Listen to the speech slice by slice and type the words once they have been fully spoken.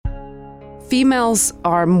Females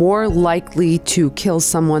are more likely to kill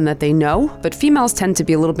someone that they know, but females tend to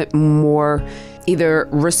be a little bit more either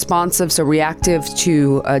responsive, so reactive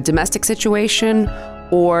to a domestic situation,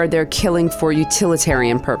 or they're killing for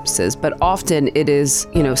utilitarian purposes. But often it is,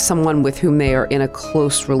 someone with whom they are in a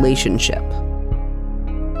close relationship.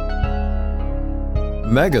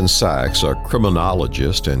 Megan Sachs, a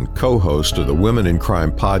criminologist and co-host of the Women in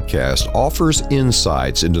Crime podcast, offers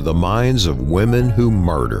insights into the minds of women who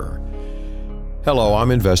murder. Hello, I'm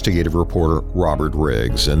investigative reporter Robert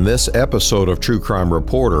Riggs. In this episode of True Crime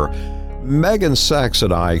Reporter, Megan Sachs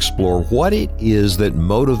and I explore what it is that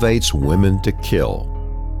motivates women to kill.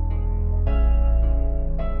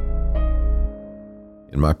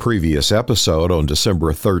 In my previous episode on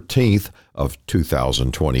December 13th of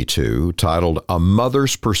 2022, titled A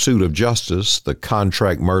Mother's Pursuit of Justice, the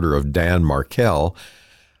Contract Murder of Dan Markel,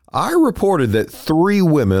 I reported that 3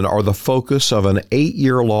 women are the focus of an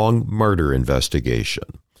 8-year-long murder investigation.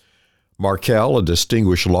 Markel, a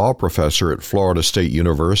distinguished law professor at Florida State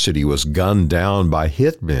University, was gunned down by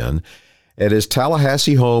hitmen at his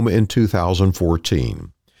Tallahassee home in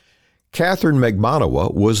 2014. Catherine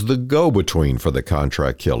Magbanua was the go-between for the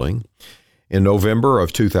contract killing. In November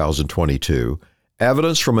of 2022,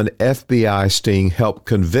 evidence from an FBI sting helped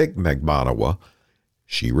convict Magbanua.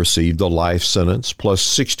 She received a life sentence plus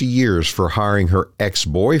 60 years for hiring her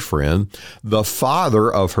ex-boyfriend, the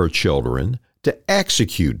father of her children, to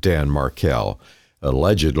execute Dan Markel,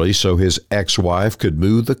 allegedly so his ex-wife could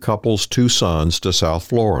move the couple's 2 sons to South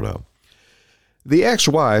Florida. The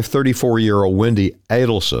ex-wife, 34-year-old Wendy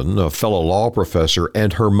Adelson, a fellow law professor,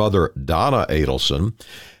 and her mother, Donna Adelson,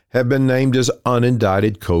 have been named as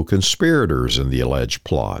unindicted co-conspirators in the alleged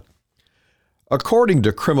plot. According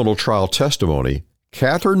to criminal trial testimony,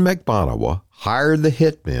 Catherine Magbanua hired the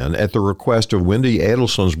hitmen at the request of Wendy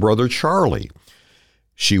Adelson's brother, Charlie.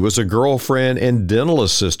 She was a girlfriend and dental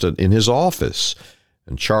assistant in his office,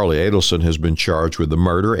 and Charlie Adelson has been charged with the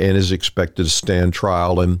murder and is expected to stand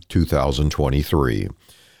trial in 2023.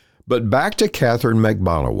 But back to Catherine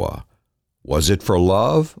Magbanua. Was it for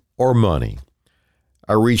love or money?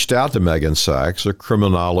 I reached out to Megan Sachs, a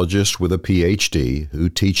criminologist with a PhD who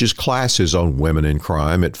teaches classes on women in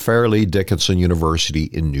crime at Fairleigh Dickinson University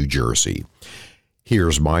in New Jersey.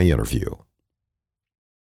 Here's my interview.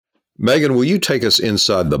 Megan, will you take us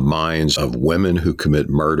inside the minds of women who commit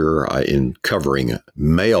murder in covering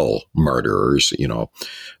male murderers?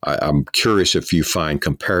 I'm curious if you find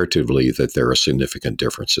comparatively that there are significant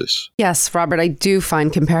differences. Yes, Robert, I do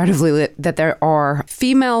find comparatively that there are.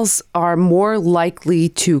 Females are more likely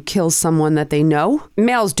to kill someone that they know.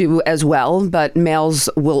 Males do as well, but males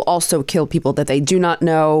will also kill people that they do not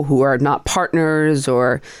know, who are not partners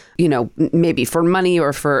or maybe for money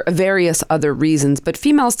or for various other reasons. But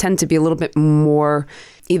females tend to be a little bit more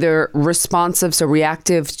either responsive, so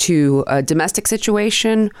reactive to a domestic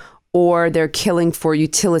situation, or they're killing for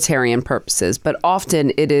utilitarian purposes. But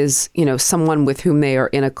often it is, someone with whom they are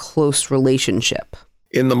in a close relationship.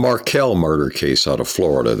 In the Markel murder case out of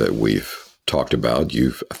Florida that we've talked about,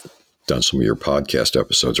 you've done some of your podcast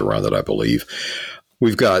episodes around it, I believe.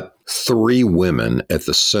 We've got 3 women at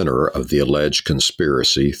the center of the alleged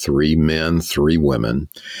conspiracy, 3 men, 3 women.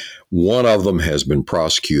 One of them has been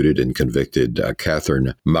prosecuted and convicted,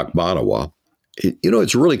 Catherine Magbanua.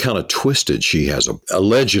 It's really kind of twisted. She has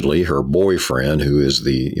allegedly her boyfriend, who is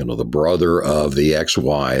the brother of the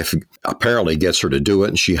ex-wife, apparently gets her to do it.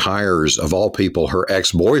 And she hires, of all people, her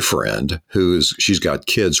ex-boyfriend, she's got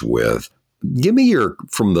kids with. Give me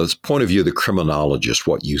from the point of view of the criminologist,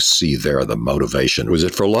 what you see there, the motivation. Was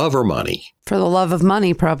it for love or money? For the love of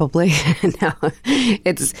money, probably. No,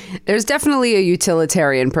 there's definitely a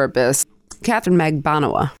utilitarian purpose. Catherine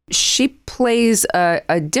Magbanua, she plays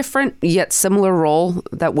a different yet similar role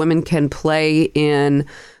that women can play in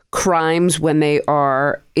crimes when they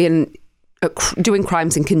are doing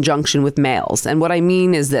crimes in conjunction with males. And what I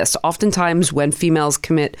mean is this: oftentimes when females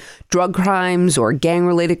commit drug crimes or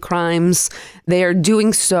gang-related crimes, they are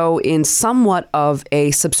doing so in somewhat of a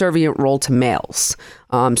subservient role to males.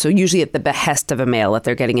 So usually at the behest of a male that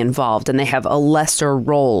they're getting involved, and they have a lesser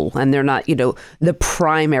role, and they're not, the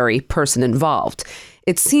primary person involved.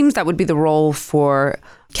 It seems that would be the role for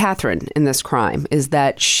Catherine in this crime, is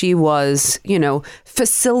that she was,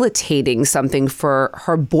 facilitating something for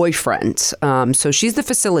her boyfriend. So she's the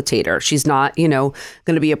facilitator. She's not, going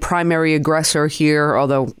to be a primary aggressor here,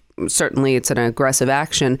 although certainly it's an aggressive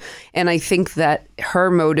action. And I think that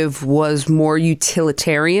her motive was more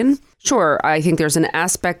utilitarian. Sure, I think there's an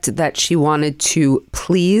aspect that she wanted to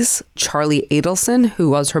please Charlie Adelson, who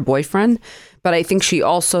was her boyfriend. But I think she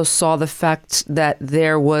also saw the fact that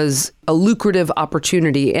there was a lucrative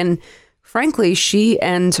opportunity. And frankly, she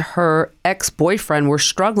and her ex-boyfriend were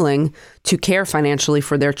struggling to care financially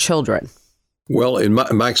for their children. Well, in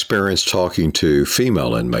my experience talking to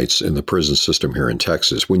female inmates in the prison system here in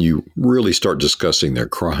Texas, when you really start discussing their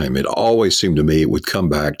crime, it always seemed to me it would come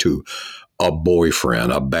back to a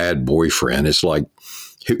boyfriend, a bad boyfriend. It's like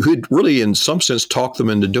who'd really, in some sense, talk them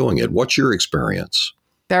into doing it. What's your experience?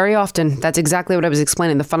 Very often. That's exactly what I was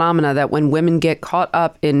explaining. The phenomena that when women get caught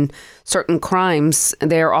up in certain crimes,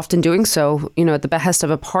 they are often doing so, at the behest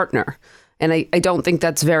of a partner. And I don't think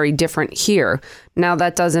that's very different here. Now,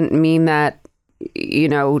 that doesn't mean that,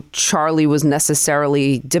 Charlie was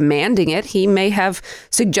necessarily demanding it. He may have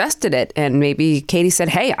suggested it. And maybe Katie said,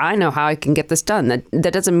 hey, I know how I can get this done.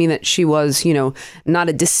 That doesn't mean that she was, not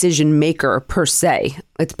a decision maker per se.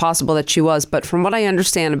 It's possible that she was. But from what I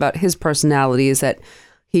understand about his personality is that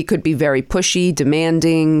he could be very pushy,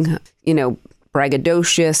 demanding,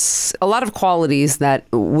 braggadocious, a lot of qualities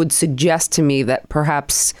that would suggest to me that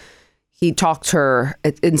perhaps he talked her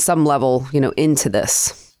in some level, into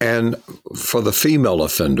this. And for the female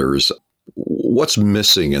offenders, what's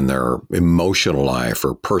missing in their emotional life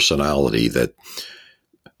or personality that,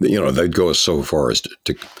 they'd go so far as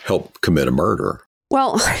to help commit a murder?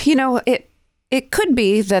 Well, it could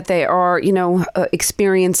be that they are,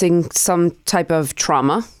 experiencing some type of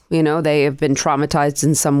trauma. They have been traumatized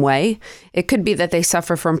in some way. It could be that they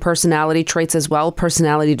suffer from personality traits as well,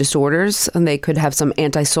 personality disorders, and they could have some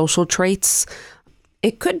antisocial traits.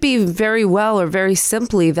 It could be very well or very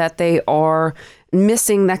simply that they are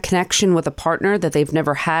missing that connection with a partner, that they've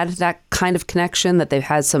never had that kind of connection, that they've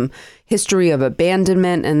had some history of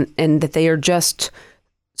abandonment, and that they are just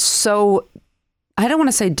so, I don't want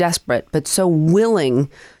to say desperate, but so willing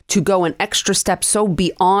to go an extra step so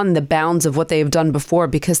beyond the bounds of what they have done before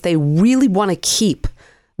because they really want to keep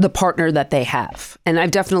the partner that they have. And I've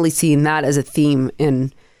definitely seen that as a theme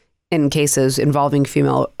in cases involving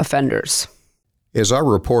female offenders. As I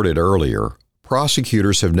reported earlier,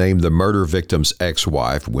 prosecutors have named the murder victim's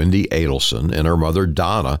ex-wife, Wendy Adelson, and her mother,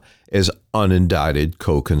 Donna, as unindicted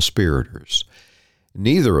co-conspirators.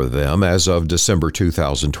 Neither of them, as of December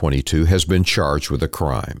 2022, has been charged with a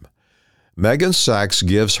crime. Megan Sachs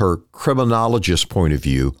gives her criminologist point of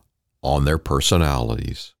view on their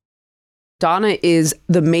personalities. Donna is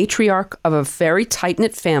the matriarch of a very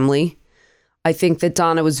tight-knit family. I think that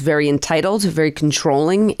Donna was very entitled, very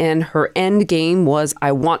controlling, and her end game was,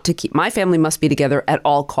 I want to keep, my family must be together at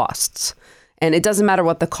all costs. And it doesn't matter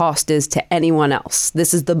what the cost is to anyone else.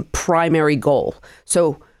 This is the primary goal.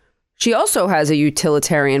 So she also has a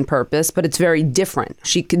utilitarian purpose, but it's very different.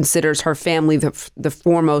 She considers her family the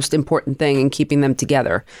foremost important thing in keeping them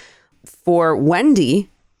together. For Wendy,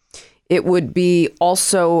 it would be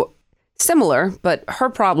also similar, but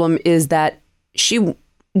her problem is that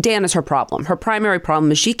Dan is her problem. Her primary problem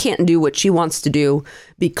is she can't do what she wants to do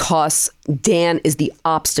because Dan is the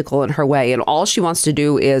obstacle in her way. And all she wants to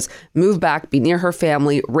do is move back, be near her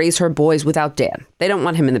family, raise her boys without Dan. They don't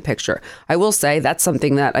want him in the picture. I will say that's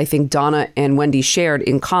something that I think Donna and Wendy shared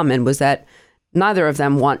in common was that neither of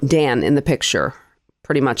them want Dan in the picture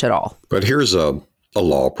pretty much at all. But here's a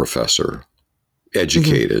law professor,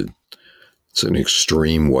 educated. Mm-hmm. It's an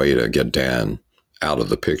extreme way to get Dan out of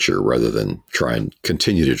the picture rather than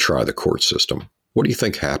continue to try the court system. What do you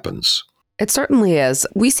think happens? It certainly is.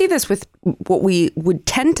 We see this with what we would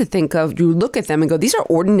tend to think of. You look at them and go, these are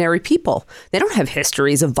ordinary people. They don't have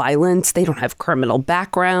histories of violence. They don't have criminal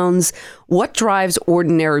backgrounds. What drives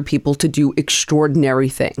ordinary people to do extraordinary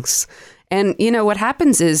things? And, what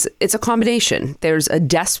happens is it's a combination. There's a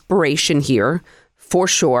desperation here, for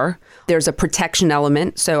sure. There's a protection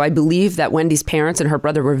element. So I believe that Wendy's parents and her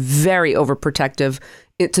brother were very overprotective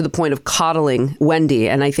to the point of coddling Wendy.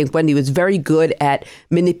 And I think Wendy was very good at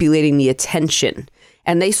manipulating the attention.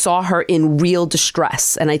 And they saw her in real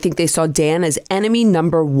distress. And I think they saw Dan as enemy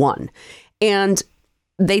number one. And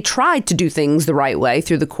they tried to do things the right way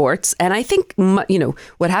through the courts. And I think,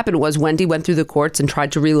 what happened was Wendy went through the courts and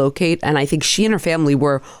tried to relocate. And I think she and her family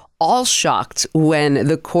were all shocked when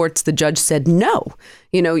the judge said, no,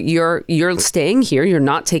 you're staying here. You're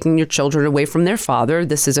not taking your children away from their father.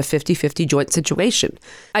 This is a 50-50 joint situation.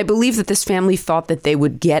 I believe that this family thought that they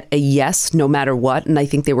would get a yes no matter what. And I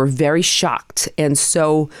think they were very shocked. And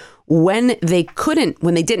so when they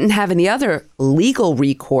didn't have any other legal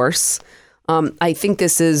recourse, I think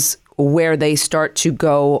this is where they start to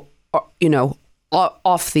go,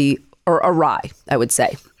 awry, I would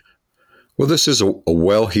say. Well, this is a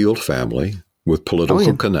well-heeled family with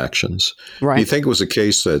political connections. Right. Do you think it was a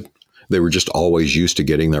case that they were just always used to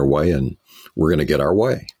getting their way and we're going to get our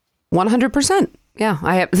way? 100%. Yeah,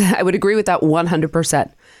 I would agree with that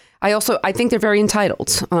 100%. I think they're very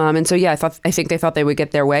entitled. And so, yeah, I think they thought they would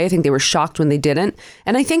get their way. I think they were shocked when they didn't.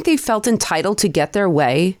 And I think they felt entitled to get their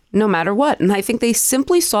way no matter what. And I think they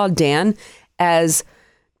simply saw Dan as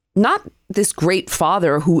not this great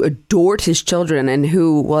father who adored his children and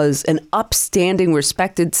who was an upstanding,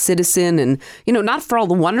 respected citizen and, not for all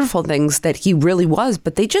the wonderful things that he really was,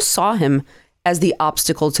 but they just saw him as the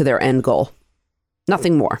obstacle to their end goal.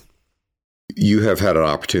 Nothing more. You have had an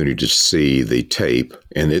opportunity to see the tape,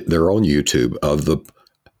 and they're on YouTube, of the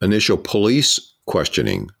initial police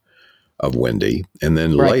questioning of Wendy, and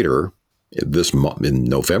then later, this month, in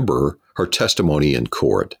November, her testimony in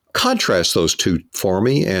court. Contrast those two for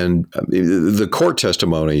me, and the court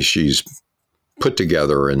testimony, she's put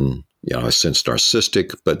together in, a sense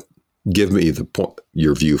narcissistic, but give me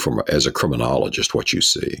your view as a criminologist, what you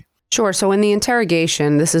see. Sure. So in the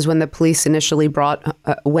interrogation, this is when the police initially brought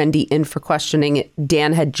Wendy in for questioning.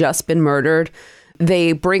 Dan had just been murdered.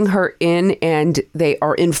 They bring her in and they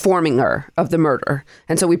are informing her of the murder.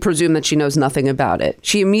 And so we presume that she knows nothing about it.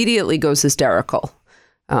 She immediately goes hysterical,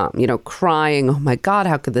 crying, "Oh my God,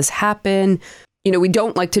 how could this happen?" We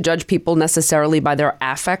don't like to judge people necessarily by their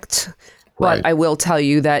affect. But I will tell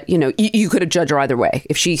you that, you could have judged her either way.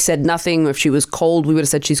 If she said nothing, if she was cold, we would have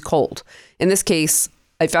said she's cold. In this case,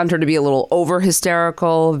 I found her to be a little over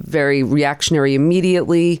hysterical, very reactionary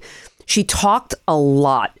immediately. She talked a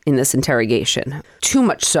lot in this interrogation. Too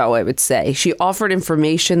much so, I would say. She offered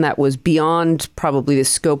information that was beyond probably the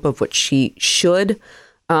scope of what she should.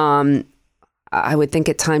 I would think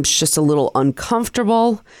at times just a little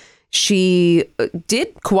uncomfortable. She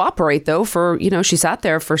did cooperate, though, she sat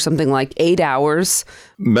there for something like 8 hours.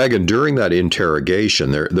 Megan, during that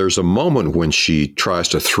interrogation, there's a moment when she tries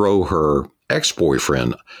to throw her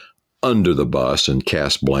ex-boyfriend under the bus and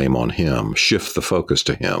cast blame on him, shift the focus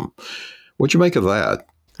to him. What'd you make of that?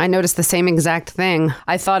 I noticed the same exact thing.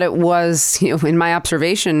 I thought it was, in my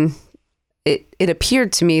observation, it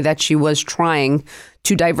appeared to me that she was trying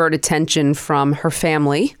to divert attention from her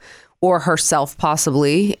family or herself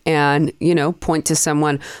possibly and, point to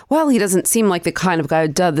someone, well, he doesn't seem like the kind of guy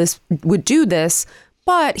who would do this,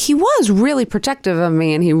 but he was really protective of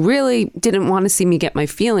me and he really didn't want to see me get my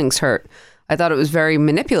feelings hurt. I thought it was very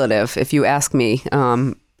manipulative, if you ask me,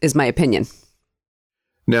 is my opinion.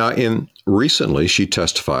 Now, recently, she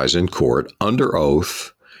testifies in court under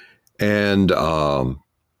oath, and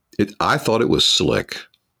I thought it was slick.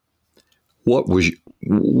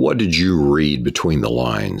 What did you read between the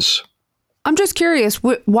lines? I'm just curious.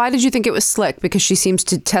 Why did you think it was slick? Because she seems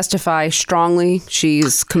to testify strongly.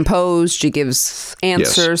 She's composed. She gives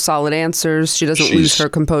answers, yes. Solid answers. She's lose her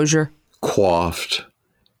composure. Coiffed.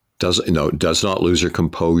 Does not lose her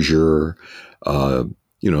composure.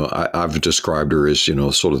 I've described her as,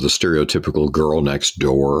 sort of the stereotypical girl next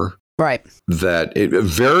door. Right. A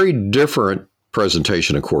very different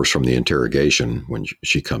presentation, of course, from the interrogation when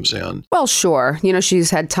she comes in. Well, sure.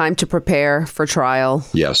 She's had time to prepare for trial.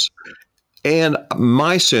 Yes. And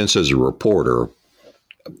my sense as a reporter,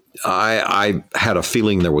 I had a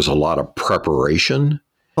feeling there was a lot of preparation.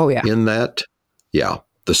 Oh, yeah. In that. Yeah.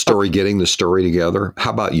 Getting the story together.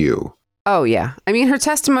 How about you? Oh, yeah. I mean, her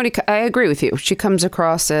testimony, I agree with you. She comes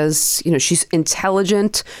across as, she's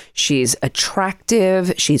intelligent. She's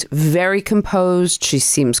attractive. She's very composed. She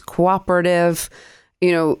seems cooperative.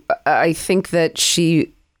 I think that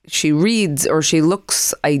she reads or she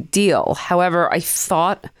looks ideal. However, I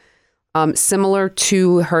thought similar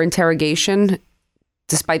to her interrogation,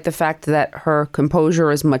 despite the fact that her composure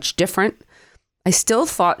is much different, I still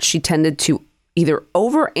thought she tended to either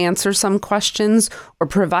over-answer some questions or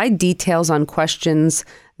provide details on questions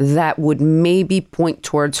that would maybe point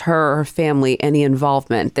towards her or her family, any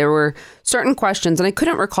involvement. There were certain questions, and I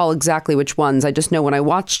couldn't recall exactly which ones. I just know when I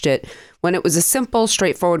watched it, when it was a simple,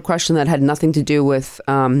 straightforward question that had nothing to do with,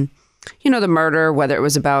 the murder, whether it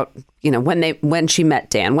was about, when she met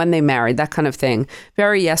Dan, when they married, that kind of thing.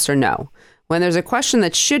 Very yes or no. When there's a question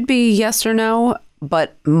that should be yes or no,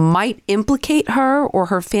 but might implicate her or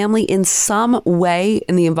her family in some way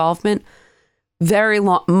in the involvement,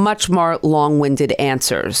 much more long-winded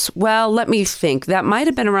answers. Well, let me think. That might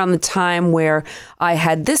have been around the time where I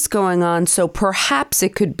had this going on, so perhaps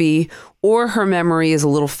it could be, or her memory is a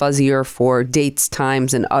little fuzzier for dates,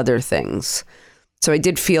 times, and other things. So I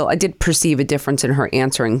did perceive a difference in her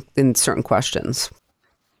answering in certain questions.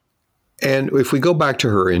 And if we go back to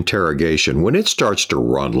her interrogation, when it starts to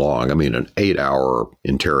run long, an 8-hour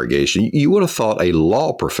interrogation, you would have thought a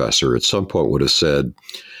law professor at some point would have said,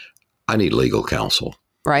 I need legal counsel.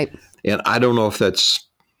 Right. And I don't know if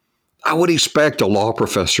I would expect a law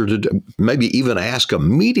professor to maybe even ask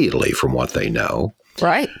immediately from what they know.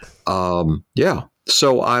 Right. Yeah.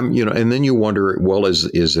 So and then you wonder, well, is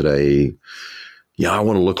it I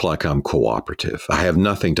want to look like I'm cooperative. I have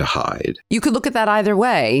nothing to hide. You could look at that either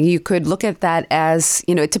way. You could look at that as,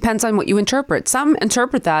 it depends on what you interpret. Some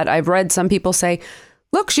interpret that. I've read some people say,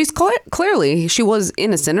 look, she's clearly, she was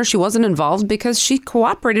innocent or she wasn't involved because she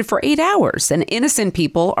cooperated for 8 hours. And innocent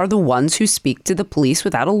people are the ones who speak to the police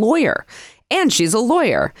without a lawyer. And she's a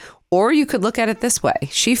lawyer. Or you could look at it this way.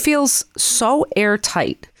 She feels so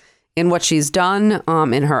airtight in what she's done,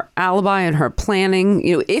 in her alibi and her planning,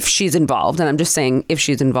 if she's involved, and I'm just saying if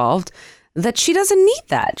she's involved, that she doesn't need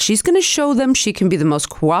that. She's going to show them she can be the most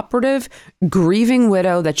cooperative, grieving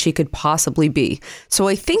widow that she could possibly be. So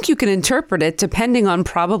I think you can interpret it depending on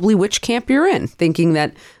probably which camp you're in, thinking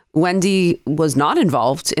that Wendy was not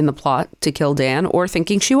involved in the plot to kill Dan or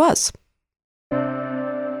thinking she was.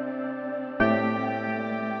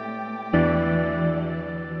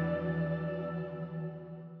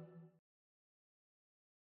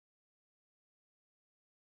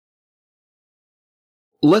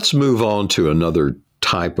 Let's move on to another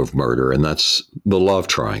type of murder, and that's the love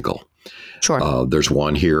triangle. Sure. There's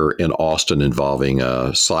one here in Austin involving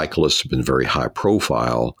a cyclist, been very high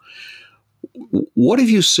profile. What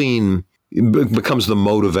have you seen becomes the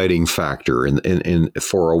motivating factor in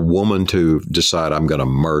for a woman to decide I'm going to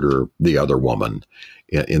murder the other woman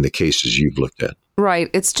in the cases you've looked at?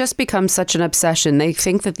 Right. It's just become such an obsession. They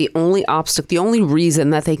think that the only obstacle, the only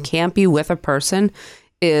reason that they can't be with a person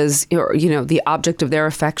is, the object of their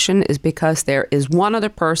affection is because there is one other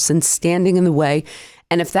person standing in the way.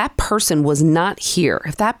 And if that person was not here,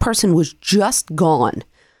 if that person was just gone,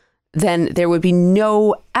 then there would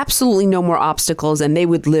be absolutely no more obstacles and they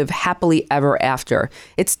would live happily ever after.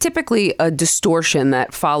 It's typically a distortion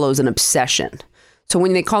that follows an obsession. So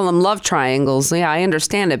when they call them love triangles, yeah, I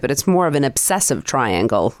understand it, but it's more of an obsessive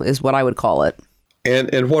triangle is what I would call it.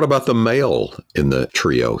 And what about the male in the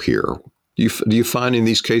trio here? Do you find in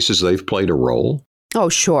these cases they've played a role? Oh,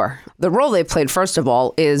 sure. The role they've played, first of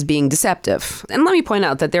all, is being deceptive. And let me point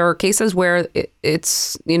out that there are cases where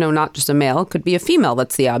it's, not just a male. It could be a female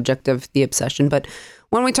that's the object of the obsession. But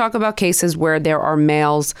when we talk about cases where there are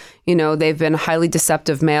males, they've been highly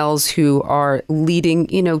deceptive males who are leading,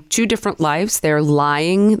 two different lives. They're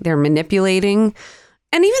lying, they're manipulating.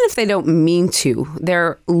 And even if they don't mean to,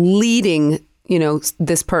 they're leading,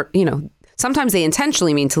 sometimes they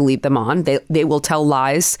intentionally mean to lead them on. They will tell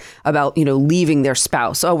lies about, leaving their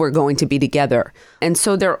spouse. Oh, we're going to be together. And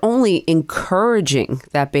so they're only encouraging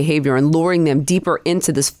that behavior and luring them deeper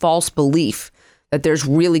into this false belief that there's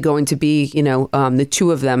really going to be, the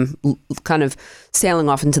two of them kind of sailing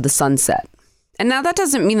off into the sunset. And now that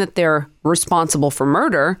doesn't mean that they're responsible for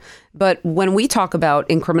murder. But when we talk about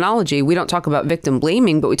in criminology, we don't talk about victim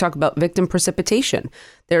blaming, but we talk about victim precipitation.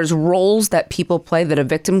 There's roles that people play that a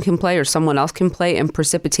victim can play or someone else can play in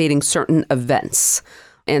precipitating certain events.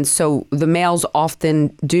 And so the males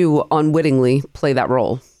often do unwittingly play that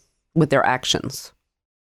role with their actions.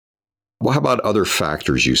 Well, how about other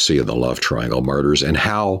factors you see in the love triangle murders, and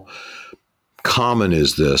how common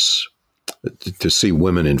is this to see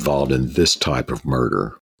women involved in this type of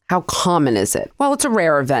murder? How common is it? Well, it's a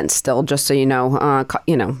rare event still, just so you know.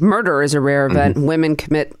 Murder is a rare event. Mm-hmm. Women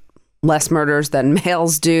commit less murders than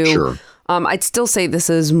males do. Sure. I'd still say this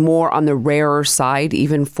is more on the rarer side,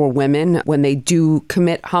 even for women. When they do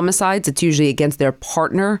commit homicides, it's usually against their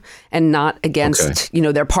partner and not against,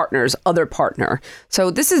 their partner's other partner.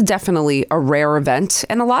 So this is definitely a rare event.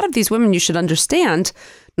 And a lot of these women, you should understand,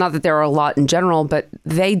 not that there are a lot in general, but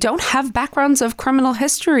they don't have backgrounds of criminal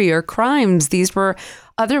history or crimes. These were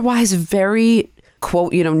otherwise very,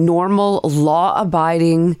 quote, normal,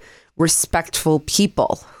 law-abiding, respectful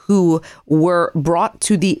people who were brought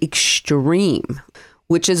to the extreme,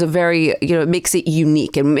 which is a very, it makes it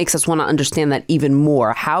unique and makes us want to understand that even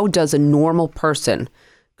more. How does a normal person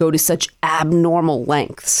go to such abnormal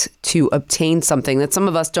lengths to obtain something that some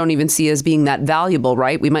of us don't even see as being that valuable,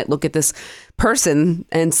 right? We might look at this person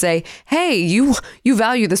and say, hey, you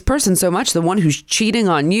value this person so much, the one who's cheating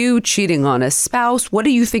on you, cheating on a spouse. What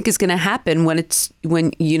do you think is going to happen when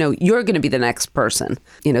you're going to be the next person,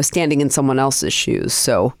 standing in someone else's shoes?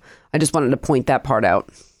 So I just wanted to point that part out.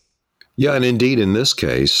 Yeah, and indeed, in this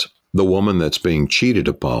case, the woman that's being cheated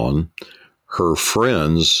upon, her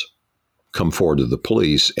friends come forward to the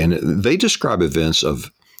police, and they describe events of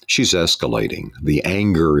she's escalating. The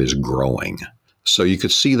anger is growing. So you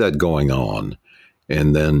could see that going on.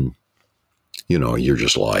 And then, you're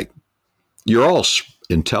just like, you're all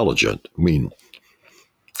intelligent. I mean,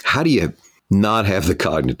 how do you not have the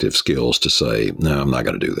cognitive skills to say, no, I'm not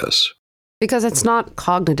going to do this? Because it's not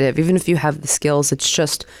cognitive. Even if you have the skills,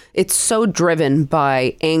 it's so driven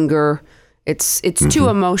by anger It's too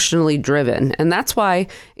emotionally driven. And that's why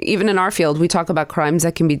even in our field, we talk about crimes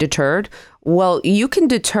that can be deterred. Well, you can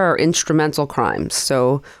deter instrumental crimes,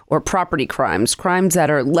 or property crimes, crimes that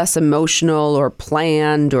are less emotional or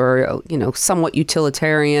planned or, somewhat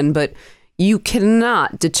utilitarian, but you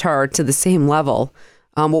cannot deter to the same level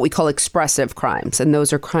what we call expressive crimes. And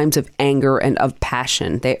those are crimes of anger and of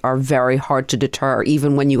passion. They are very hard to deter,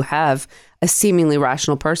 even when you have a seemingly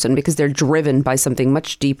rational person, because they're driven by something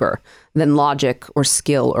much deeper than logic or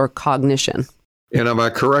skill or cognition. And am I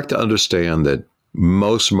correct to understand that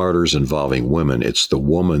most murders involving women, it's the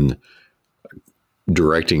woman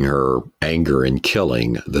directing her anger and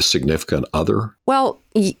killing the significant other? Well,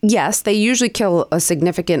 yes, they usually kill a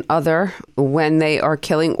significant other when they are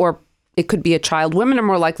killing, or it could be a child. Women are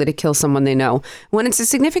more likely to kill someone they know. When it's a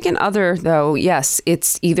significant other, though, yes,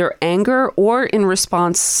 it's either anger or in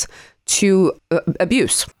response to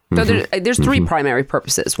abuse. So there's three primary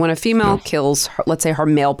purposes. When a female kills, let's say, her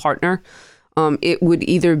male partner, it would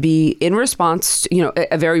either be in response to,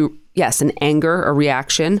 an anger, a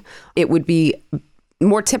reaction. It would be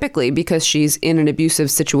more typically because she's in an abusive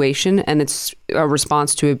situation and it's a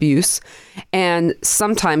response to abuse. And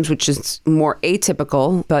sometimes, which is more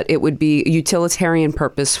atypical, but it would be utilitarian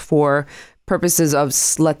purpose for purposes of,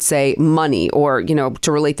 let's say, money, or,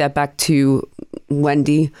 to relate that back to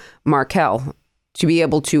Wendy Markel, to be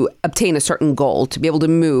able to obtain a certain goal, to be able to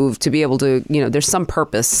move, to be able to, there's some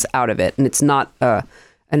purpose out of it, and it's not an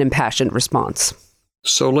impassioned response.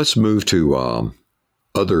 So let's move to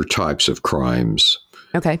other types of crimes.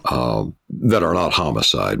 Okay. That are not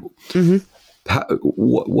homicide.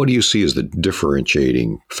 What do you see as the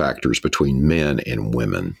differentiating factors between men and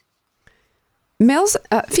women? Females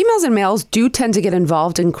and males do tend to get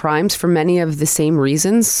involved in crimes for many of the same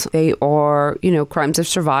reasons. They are, crimes of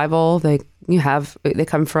survival. They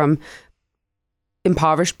come from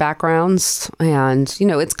impoverished backgrounds, and,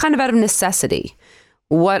 it's kind of out of necessity.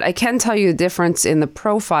 What I can tell you, the difference in the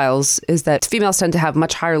profiles is that females tend to have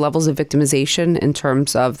much higher levels of victimization in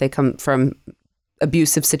terms of they come from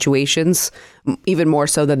abusive situations, even more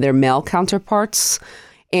so than their male counterparts.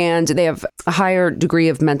 And they have a higher degree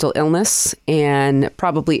of mental illness and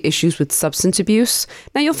probably issues with substance abuse.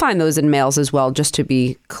 Now, you'll find those in males as well, just to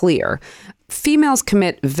be clear. Females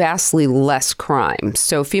commit vastly less crime.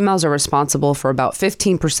 So females are responsible for about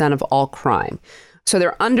 15% of all crime. So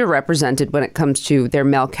they're underrepresented when it comes to their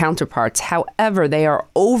male counterparts. However, they are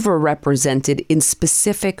overrepresented in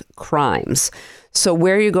specific crimes. So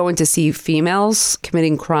where you're going to see females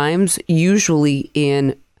committing crimes, usually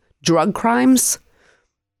in drug crimes,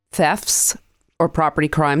 thefts, or property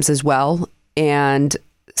crimes as well, and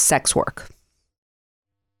sex work.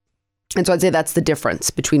 And so I'd say that's the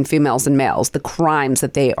difference between females and males, the crimes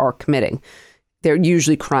that they are committing. They're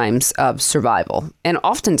usually crimes of survival. And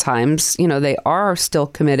oftentimes, they are still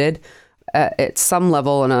committed at some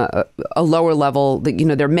level and a lower level.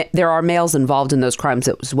 There are males involved in those crimes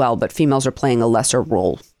as well, but females are playing a lesser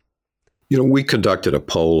role. We conducted a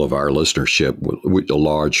poll of our listenership, with a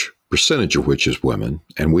large percentage of which is women,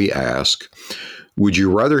 and we ask, would you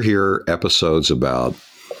rather hear episodes about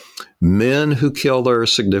men who kill their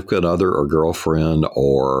significant other or girlfriend,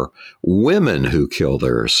 or women who kill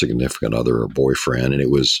their significant other or boyfriend? And it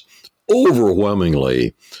was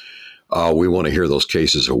overwhelmingly, we want to hear those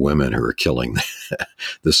cases of women who are killing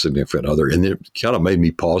the significant other. And it kind of made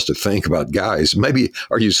me pause to think about, guys, maybe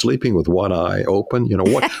are you sleeping with one eye open?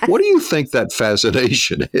 What do you think that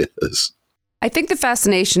fascination is? I think the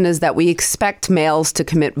fascination is that we expect males to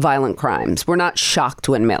commit violent crimes. We're not shocked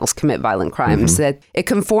when males commit violent crimes, that it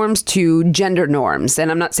conforms to gender norms.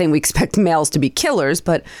 And I'm not saying we expect males to be killers,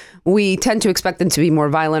 but we tend to expect them to be more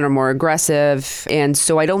violent or more aggressive. And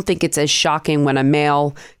so I don't think it's as shocking when a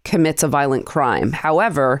male commits a violent crime.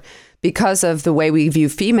 However, because of the way we view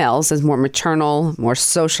females as more maternal, more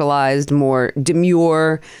socialized, more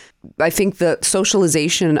demure, I think the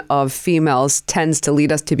socialization of females tends to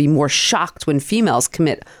lead us to be more shocked when females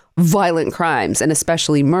commit violent crimes, and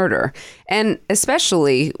especially murder. And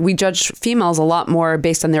especially, we judge females a lot more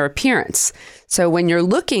based on their appearance. So when you're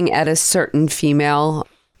looking at a certain female,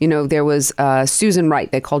 there was Susan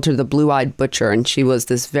Wright. They called her the blue-eyed butcher, and she was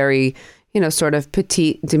this very, sort of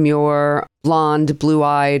petite, demure, blonde,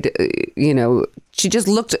 blue-eyed, she just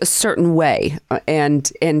looked a certain way,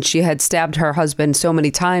 and she had stabbed her husband so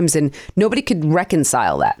many times, and nobody could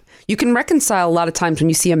reconcile that. You can reconcile a lot of times when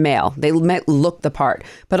you see a male. They might look the part.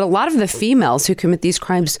 But a lot of the females who commit these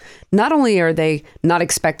crimes, not only are they not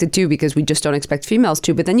expected to, because we just don't expect females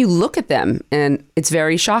to, but then you look at them and it's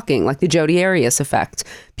very shocking, like the Jodi Arias effect.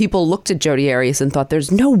 People looked at Jodi Arias and thought,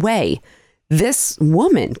 there's no way this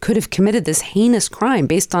woman could have committed this heinous crime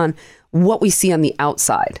based on what we see on the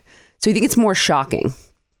outside. So you think it's more shocking?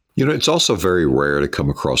 It's also very rare to come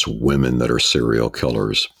across women that are serial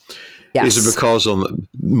killers. Yes. Is it because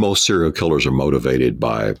most serial killers are motivated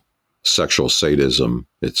by sexual sadism?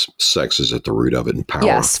 It's sex is at the root of it, and power.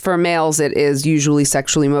 Yes, for males, it is usually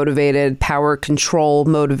sexually motivated, power control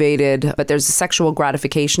motivated, but there's a sexual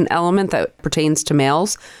gratification element that pertains to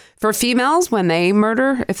males. For females, when they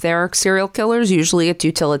murder, if they're serial killers, usually it's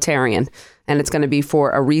utilitarian. And it's going to be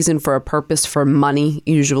for a reason, for a purpose, for money,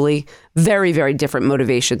 usually. Very, very different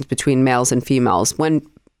motivations between males and females. When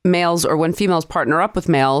females partner up with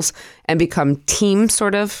males and become team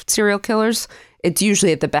sort of serial killers, it's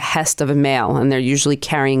usually at the behest of a male, and they're usually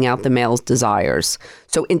carrying out the male's desires.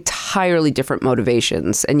 So entirely different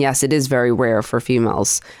motivations. And yes, it is very rare for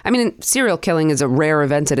females. I mean, serial killing is a rare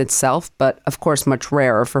event in itself, but of course much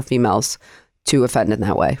rarer for females to offend in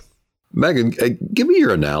that way. Megan, give me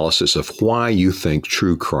your analysis of why you think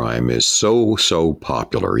true crime is so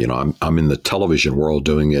popular. I'm in the television world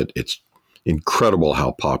doing it. It's incredible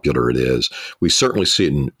how popular it is. We certainly see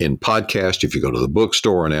it in podcast. If you go to the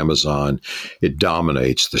bookstore on Amazon, it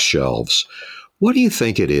dominates the shelves. What do you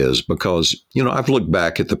think it is? Because, I've looked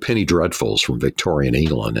back at the Penny Dreadfuls from Victorian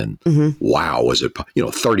England, and wow, was it,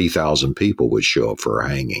 30,000 people would show up for a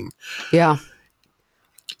hanging. Yeah.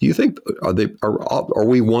 Do you think, are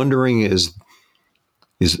we wondering, is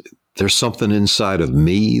there something inside of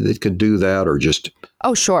me that could do that, or just?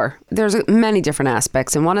 Oh, sure. There's many different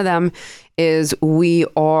aspects. And one of them is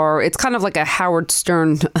it's kind of like a Howard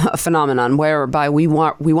Stern phenomenon, whereby we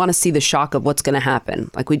want to see the shock of what's going to happen.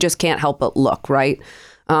 Like, we just can't help but look, right?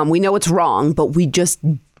 We know it's wrong, but we just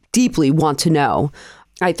deeply want to know.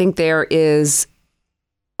 I think there is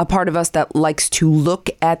a part of us that likes to look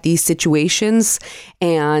at these situations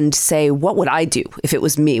and say, what would I do if it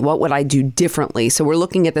was me? What would I do differently? So we're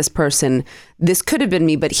looking at this person. This could have been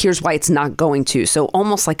me, but here's why it's not going to. So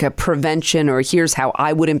almost like a prevention, or here's how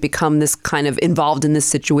I wouldn't become this kind of involved in this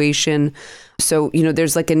situation. So,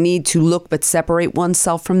 there's like a need to look but separate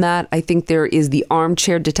oneself from that. I think there is the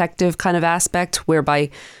armchair detective kind of aspect,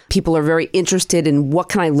 whereby people are very interested in what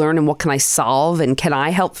can I learn and what can I solve, and can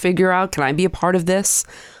I help figure out, can I be a part of this?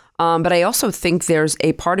 But I also think there's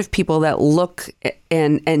a part of people that look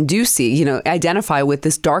and do see, identify with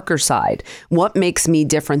this darker side. What makes me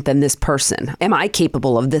different than this person? Am I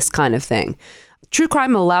capable of this kind of thing? True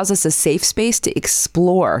crime allows us a safe space to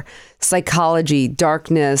explore psychology,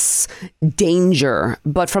 darkness, danger,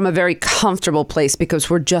 but from a very comfortable place, because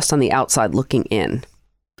we're just on the outside looking in.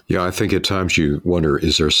 Yeah, I think at times you wonder,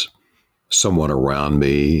 is there someone around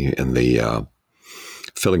me in the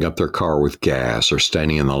filling up their car with gas, or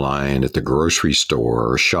standing in the line at the grocery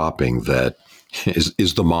store, or shopping, that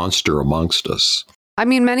is the monster amongst us? I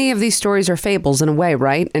mean, many of these stories are fables in a way,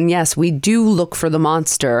 right? And yes, we do look for the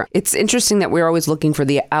monster. It's interesting that we're always looking for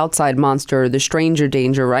the outside monster, the stranger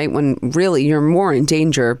danger, right? When really you're more in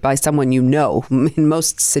danger by someone you know in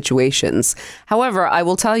most situations. However, I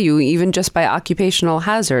will tell you, even just by occupational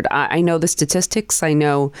hazard, I know the statistics, I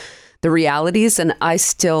know the realities, and I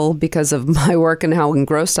still, because of my work and how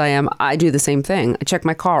engrossed I am, I do the same thing. I check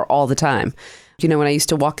my car all the time. When I used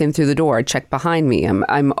to walk in through the door, I check behind me.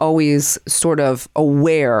 I'm always sort of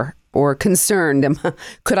aware or concerned.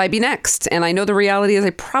 Could I be next? And I know the reality is I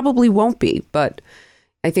probably won't be, but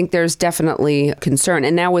I think there's definitely concern.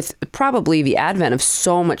 And now with probably the advent of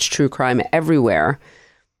so much true crime everywhere,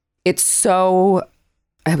 it's so,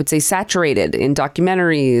 I would say, saturated in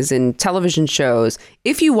documentaries and television shows.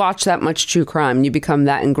 If you watch that much true crime and you become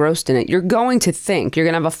that engrossed in it, you're going to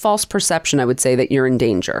have a false perception, I would say, that you're in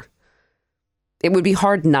danger. It would be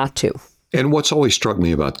hard not to. And what's always struck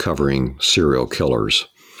me about covering serial killers,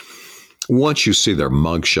 once you see their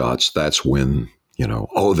mugshots, that's when,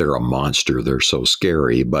 they're a monster. They're so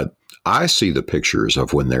scary. But I see the pictures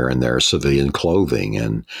of when they're in their civilian clothing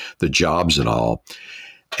and the jobs and all,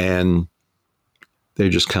 and they're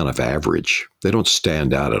just kind of average. They don't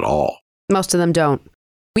stand out at all. Most of them don't.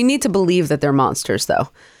 We need to believe that they're monsters, though.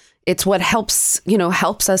 It's what helps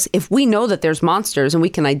us. If we know that there's monsters and we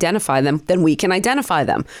can identify them, then we can identify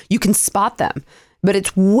them. You can spot them. But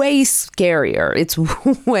it's way scarier. It's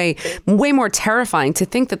way more terrifying to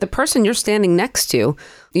think that the person you're standing next to,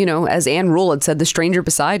 as Anne Rule had said, the stranger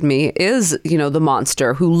beside me is, the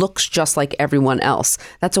monster who looks just like everyone else.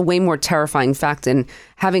 That's a way more terrifying fact. And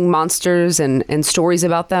having monsters and stories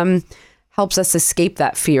about them helps us escape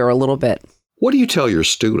that fear a little bit. What do you tell your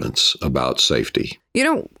students about safety?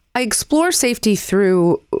 I explore safety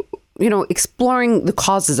through, exploring the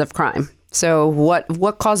causes of crime. So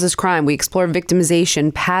what causes crime? We explore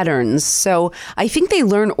victimization patterns. So I think they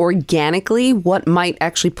learn organically what might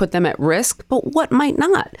actually put them at risk, but what might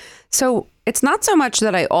not. So it's not so much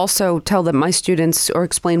that I also tell them, my students, or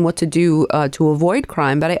explain what to do to avoid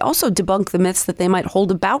crime, but I also debunk the myths that they might hold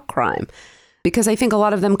about crime. Because I think a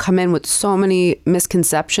lot of them come in with so many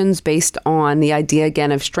misconceptions based on the idea,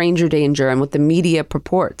 again, of stranger danger and what the media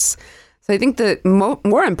purports. So I think that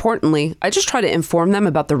more importantly, I just try to inform them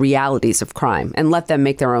about the realities of crime and let them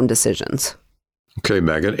make their own decisions. Okay,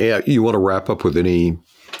 Megan, you want to wrap up with any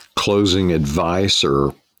closing advice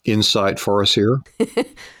or insight for us here?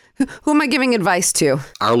 Who am I giving advice to?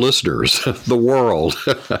 Our listeners, the world.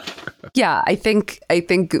 Yeah, I think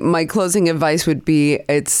my closing advice would be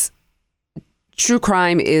true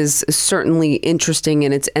crime is certainly interesting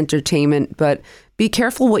in its entertainment, but be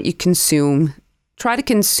careful what you consume. Try to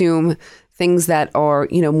consume things that are,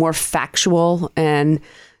 more factual, and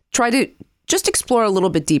try to just explore a little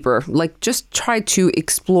bit deeper. Like, just try to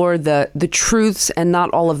explore the truths and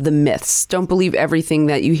not all of the myths. Don't believe everything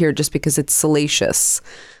that you hear just because it's salacious.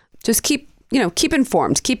 Just keep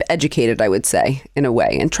informed, keep educated, I would say, in a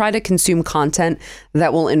way, and try to consume content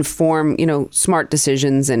that will inform, smart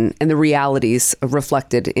decisions and the realities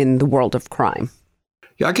reflected in the world of crime.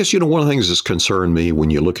 Yeah, I guess, one of the things that's concerned me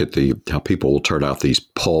when you look at how people will turn out these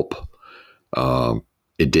pulp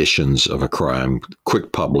editions of a crime,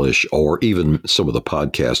 quick publish, or even some of the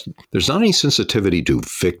podcasts, there's not any sensitivity to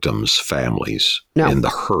victims' families and the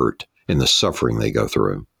hurt and the suffering they go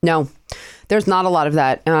through. No, there's not a lot of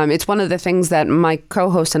that. It's one of the things that my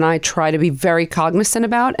co-host and I try to be very cognizant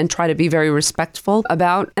about and try to be very respectful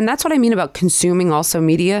about. And that's what I mean about consuming also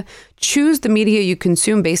media. Choose the media you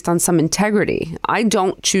consume based on some integrity. I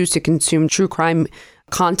don't choose to consume true crime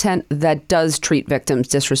content that does treat victims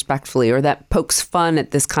disrespectfully or that pokes fun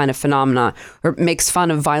at this kind of phenomena or makes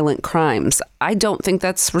fun of violent crimes. I don't think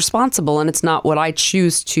that's responsible, and it's not what I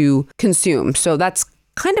choose to consume. So that's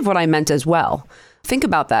kind of what I meant as well. Think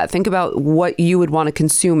about that. Think about what you would want to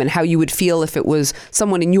consume and how you would feel if it was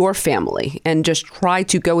someone in your family, and just try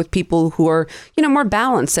to go with people who are, more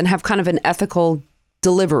balanced and have kind of an ethical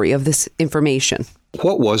delivery of this information.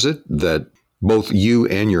 What was it that both you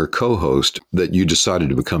and your co-host that you decided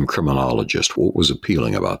to become criminologist? What was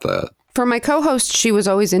appealing about that? For my co-host, she was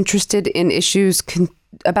always interested in issues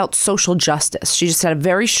about social justice. She just had a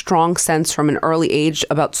very strong sense from an early age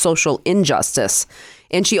about social injustice.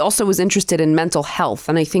 And she also was interested in mental health.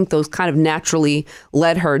 And I think those kind of naturally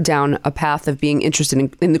led her down a path of being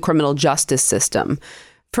interested in the criminal justice system.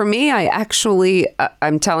 For me,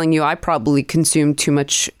 I'm telling you, I probably consumed too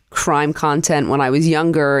much crime content when I was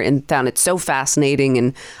younger and found it so fascinating.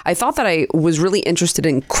 And I thought that I was really interested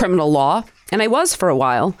in criminal law. And I was for a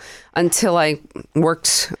while, until I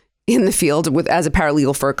worked in the field as a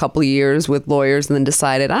paralegal for a couple of years with lawyers, and then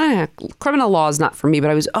decided, criminal law is not for me.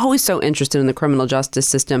 But I was always so interested in the criminal justice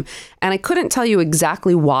system. And I couldn't tell you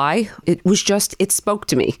exactly why. It was just, it spoke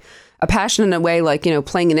to me. A passion in a way like,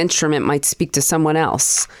 playing an instrument might speak to someone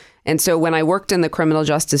else. And so when I worked in the criminal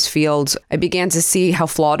justice field, I began to see how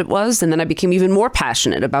flawed it was. And then I became even more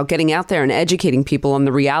passionate about getting out there and educating people on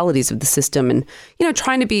the realities of the system and,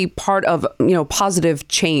 trying to be part of, positive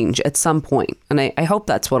change at some point. And I hope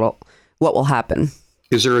that's what will happen.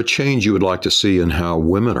 Is there a change you would like to see in how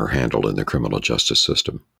women are handled in the criminal justice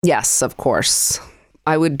system? Yes, of course.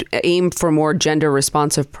 I would aim for more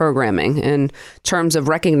gender-responsive programming in terms of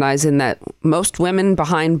recognizing that most women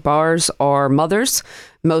behind bars are mothers,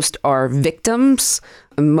 most are victims,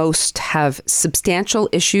 most have substantial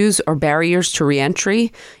issues or barriers to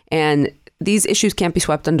reentry, and these issues can't be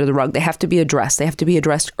swept under the rug. They have to be addressed. They have to be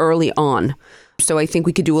addressed early on. So I think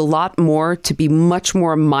we could do a lot more to be much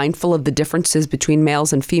more mindful of the differences between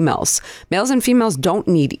males and females. Males and females don't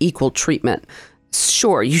need equal treatment.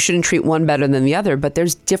 Sure, you shouldn't treat one better than the other, but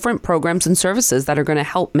there's different programs and services that are going to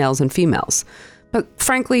help males and females. But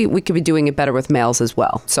frankly, we could be doing it better with males as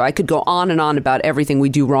well. So I could go on and on about everything we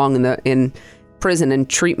do wrong in prison and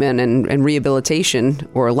treatment and rehabilitation,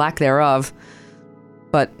 or lack thereof.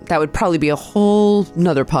 But that would probably be a whole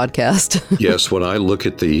nother podcast. Yes, when I look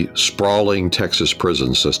at the sprawling Texas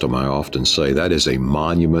prison system, I often say that is a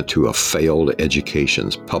monument to a failed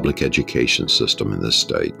public education system in this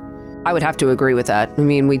state. I would have to agree with that. I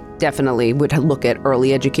mean, we definitely would look at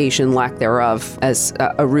early education, lack thereof, as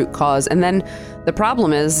a root cause. And then the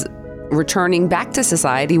problem is returning back to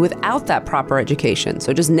society without that proper education.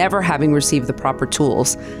 So just never having received the proper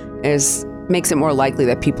tools makes it more likely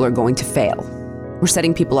that people are going to fail. We're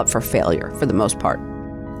setting people up for failure for the most part.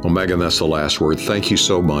 Well, Megan, that's the last word. Thank you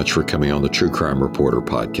so much for coming on the True Crime Reporter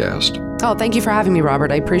podcast. Oh, thank you for having me,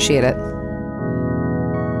 Robert. I appreciate it.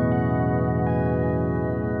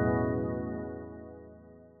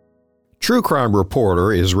 True Crime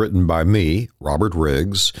Reporter is written by me, Robert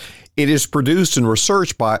Riggs. It is produced and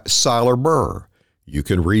researched by Siler Burr. You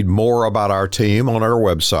can read more about our team on our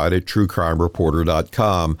website at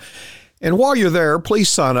truecrimereporter.com. And while you're there, please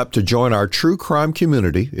sign up to join our true crime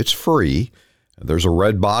community. It's free. There's a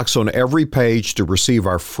red box on every page to receive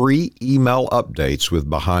our free email updates with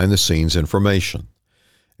behind-the-scenes information.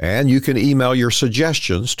 And you can email your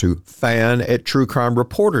suggestions to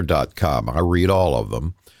fan@truecrimereporter.com. I read all of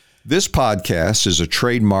them. This podcast is a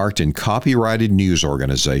trademarked and copyrighted news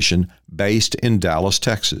organization based in Dallas,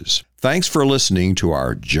 Texas. Thanks for listening to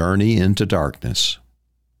our Journey into Darkness.